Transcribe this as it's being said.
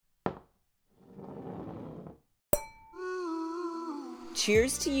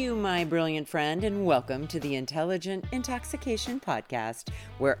Cheers to you, my brilliant friend, and welcome to the Intelligent Intoxication Podcast,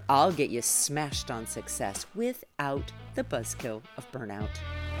 where I'll get you smashed on success without the buzzkill of burnout.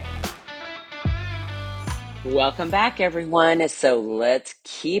 Welcome back, everyone. So let's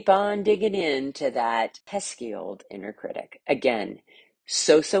keep on digging into that pesky old inner critic. Again,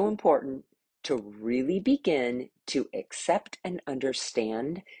 so important to really begin to accept and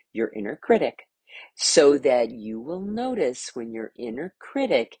understand your inner critic so that you will notice when your inner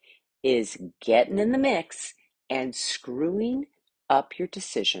critic is getting in the mix and screwing up your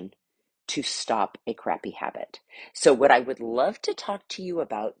decision to stop a crappy habit. So what I would love to talk to you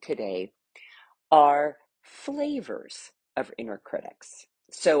about today are flavors of inner critics.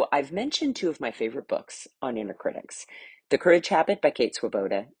 So I've mentioned two of my favorite books on inner critics, The Courage Habit by Kate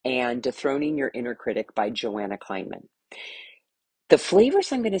Swoboda and Dethroning Your Inner Critic by Joanna Kleinman. The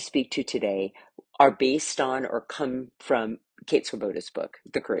flavors I'm going to speak to today are based on or come from Kate Swoboda's book,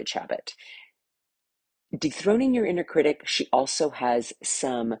 The Courage Habit. Dethroning Your Inner Critic, she also has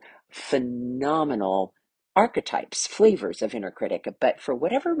some phenomenal archetypes, flavors of inner critic, but for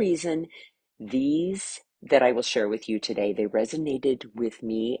whatever reason, these that I will share with you today, they resonated with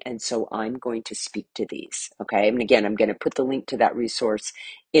me, and so I'm going to speak to these, okay? And again, I'm going to put the link to that resource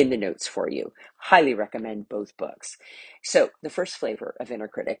in the notes for you. Highly recommend both books. So the first flavor of inner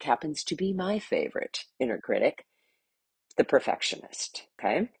critic happens to be my favorite inner critic, the perfectionist,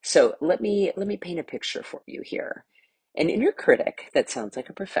 okay? So let me paint a picture for you here. An inner critic that sounds like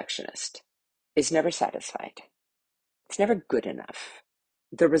a perfectionist is never satisfied. It's never good enough.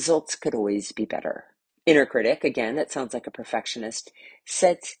 The results could always be better. Inner critic, again, that sounds like a perfectionist,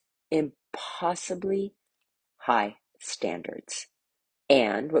 sets impossibly high standards.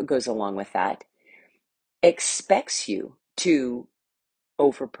 And what goes along with that, expects you to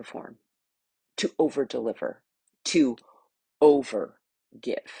overperform, to overdeliver, to overgive.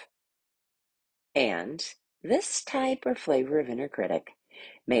 And this type or flavor of inner critic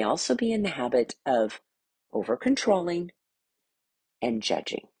may also be in the habit of over-controlling and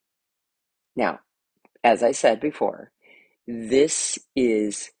judging. Now, as I said before, this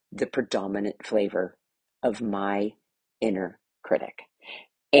is the predominant flavor of my inner critic.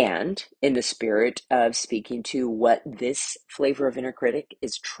 And in the spirit of speaking to what this flavor of inner critic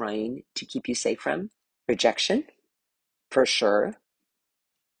is trying to keep you safe from, rejection, for sure,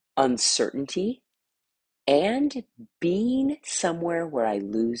 uncertainty, and being somewhere where I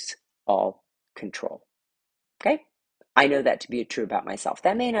lose all control. Okay? I know that to be true about myself.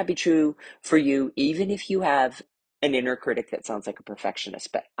 That may not be true for you, even if you have an inner critic that sounds like a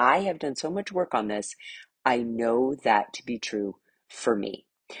perfectionist, but I have done so much work on this. I know that to be true for me.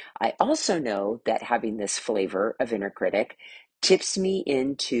 I also know that having this flavor of inner critic tips me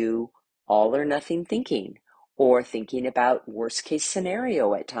into all or nothing thinking, or thinking about worst case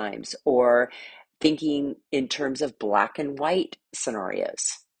scenario at times, or thinking in terms of black and white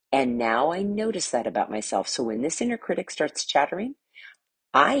scenarios. And now I notice that about myself. So when this inner critic starts chattering,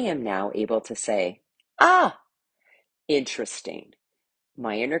 I am now able to say, interesting.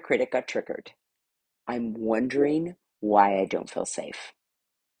 My inner critic got triggered. I'm wondering why I don't feel safe.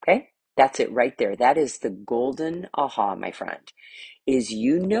 Okay? That's it right there. That is the golden aha, my friend, is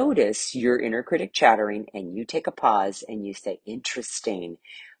you notice your inner critic chattering and you take a pause and you say, interesting.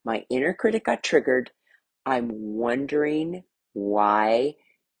 My inner critic got triggered. I'm wondering why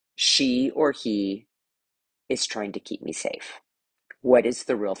she or he is trying to keep me safe. What is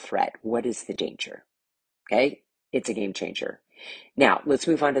the real threat? What is the danger? Okay, it's a game changer. Now, let's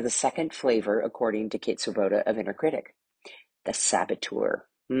move on to the second flavor, according to Kate Swoboda, of inner critic, the saboteur.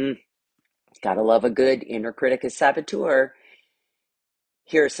 Gotta love a good inner critic as saboteur.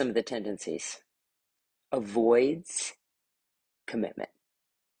 Here are some of the tendencies. Avoids commitment.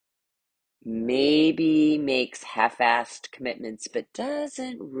 Maybe makes half-assed commitments, but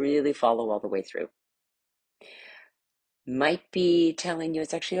doesn't really follow all the way through. Might be telling you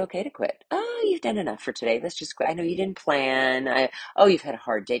it's actually okay to quit. Oh, you've done enough for today. Let's just quit. I know you didn't plan. Oh, you've had a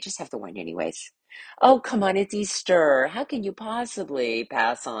hard day. Just have the wine anyways. Oh, come on, it's Easter. How can you possibly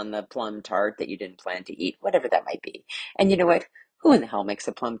pass on the plum tart that you didn't plan to eat? Whatever that might be. And you know what? Who in the hell makes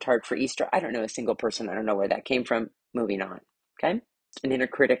a plum tart for Easter? I don't know a single person. I don't know where that came from. Moving on. Okay? An inner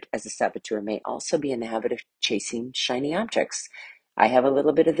critic as a saboteur may also be in the habit of chasing shiny objects. I have a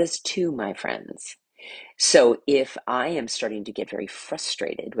little bit of this too, my friends. So if I am starting to get very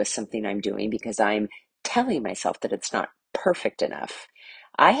frustrated with something I'm doing because I'm telling myself that it's not perfect enough,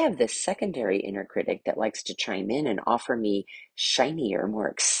 I have this secondary inner critic that likes to chime in and offer me shinier, more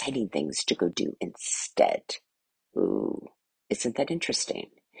exciting things to go do instead. Ooh, isn't that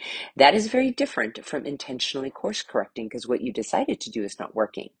interesting? That is very different from intentionally course correcting because what you decided to do is not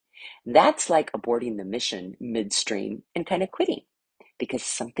working. That's like aborting the mission midstream and kind of quitting because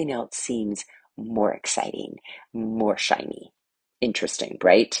something else seems more exciting, more shiny. Interesting,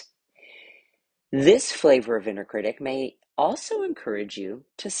 right? This flavor of inner critic may also encourage you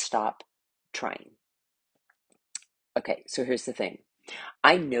to stop trying. Okay, so here's the thing.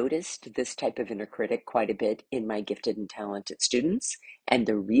 I noticed this type of inner critic quite a bit in my gifted and talented students. And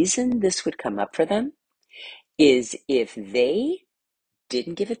the reason this would come up for them is if they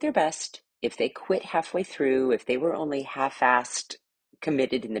didn't give it their best, if they quit halfway through, if they were only half-assed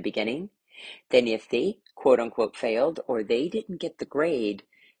committed in the beginning, then if they quote unquote failed or they didn't get the grade,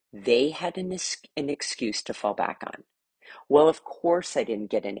 they had an excuse to fall back on. Well, of course I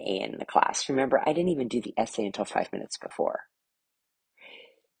didn't get an A in the class. Remember, I didn't even do the essay until 5 minutes before.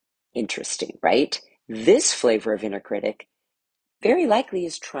 Interesting, right? This flavor of inner critic very likely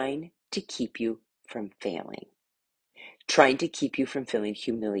is trying to keep you from failing, trying to keep you from feeling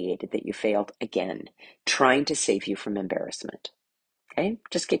humiliated that you failed again, trying to save you from embarrassment. Okay,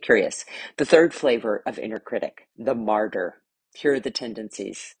 just get curious. The third flavor of inner critic, the martyr. Here are the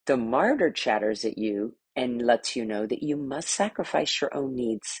tendencies. The martyr chatters at you and lets you know that you must sacrifice your own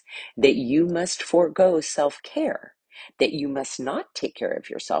needs, that you must forego self-care, that you must not take care of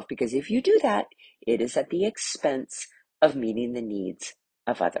yourself, because if you do that, it is at the expense of meeting the needs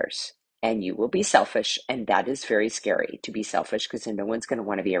of others. And you will be selfish, and that is very scary to be selfish because then no one's going to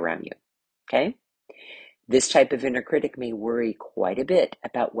want to be around you. Okay? This type of inner critic may worry quite a bit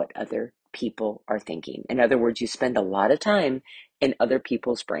about what other people are thinking. In other words, you spend a lot of time in other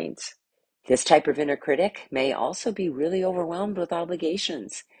people's brains. This type of inner critic may also be really overwhelmed with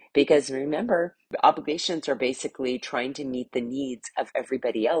obligations because remember, obligations are basically trying to meet the needs of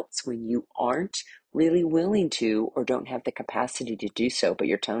everybody else when you aren't really willing to or don't have the capacity to do so, but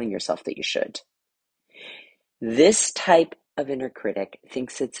you're telling yourself that you should. This type of inner critic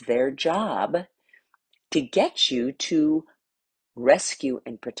thinks it's their job to get you to rescue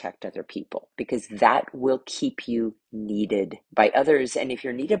and protect other people because that will keep you needed by others. And if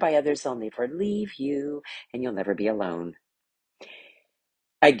you're needed by others, they'll never leave you and you'll never be alone.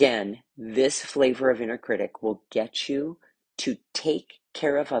 Again, this flavor of inner critic will get you to take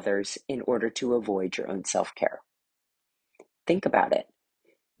care of others in order to avoid your own self-care. Think about it.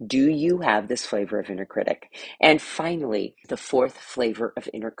 Do you have this flavor of inner critic? And finally, the fourth flavor of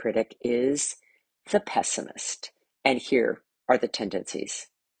inner critic is the pessimist. And here are the tendencies.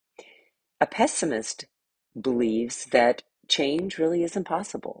 A pessimist believes that change really isn't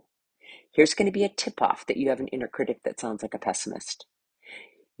possible. Here's going to be a tip-off that you have an inner critic that sounds like a pessimist.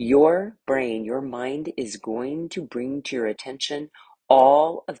 Your brain, your mind is going to bring to your attention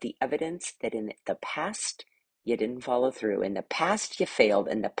all of the evidence that in the past you didn't follow through. In the past you failed.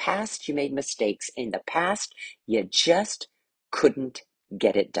 In the past you made mistakes. In the past you just couldn't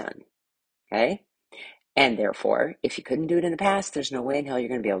get it done. Okay? And therefore, if you couldn't do it in the past, there's no way in hell you're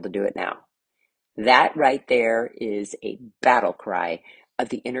going to be able to do it now. That right there is a battle cry of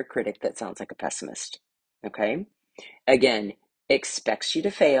the inner critic that sounds like a pessimist. Okay? Again, expects you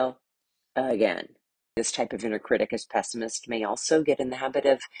to fail again. This type of inner critic as pessimist may also get in the habit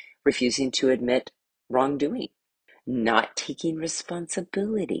of refusing to admit wrongdoing, not taking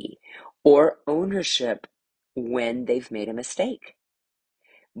responsibility or ownership when they've made a mistake,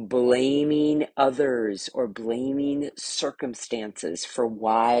 blaming others or blaming circumstances for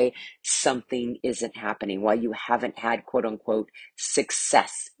why something isn't happening, why you haven't had quote unquote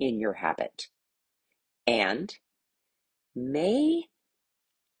success in your habit, and may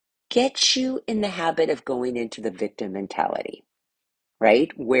get you in the habit of going into the victim mentality,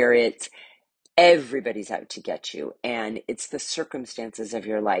 right? Where it's everybody's out to get you and it's the circumstances of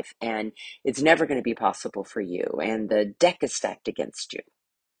your life and it's never going to be possible for you and the deck is stacked against you.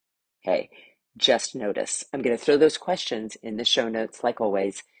 Okay, just notice. I'm going to throw those questions in the show notes like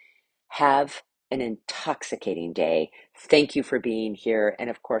always. Have an intoxicating day. Thank you for being here. And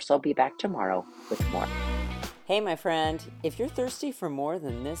of course, I'll be back tomorrow with more. Hey, my friend, if you're thirsty for more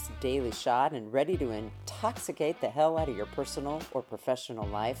than this daily shot and ready to intoxicate the hell out of your personal or professional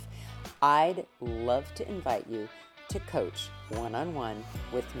life, I'd love to invite you to coach one-on-one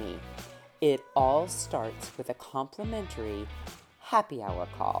with me. It all starts with a complimentary happy hour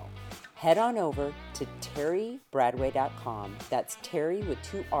call. Head on over to terrybradway.com. That's Terry with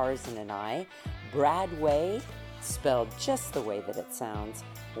 2 R's and an I. Bradway, spelled just the way that it sounds.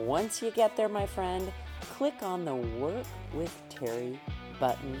 Once you get there, my friend, click on the Work with Terry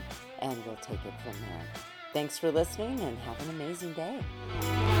button and we'll take it from there. Thanks for listening and have an amazing day.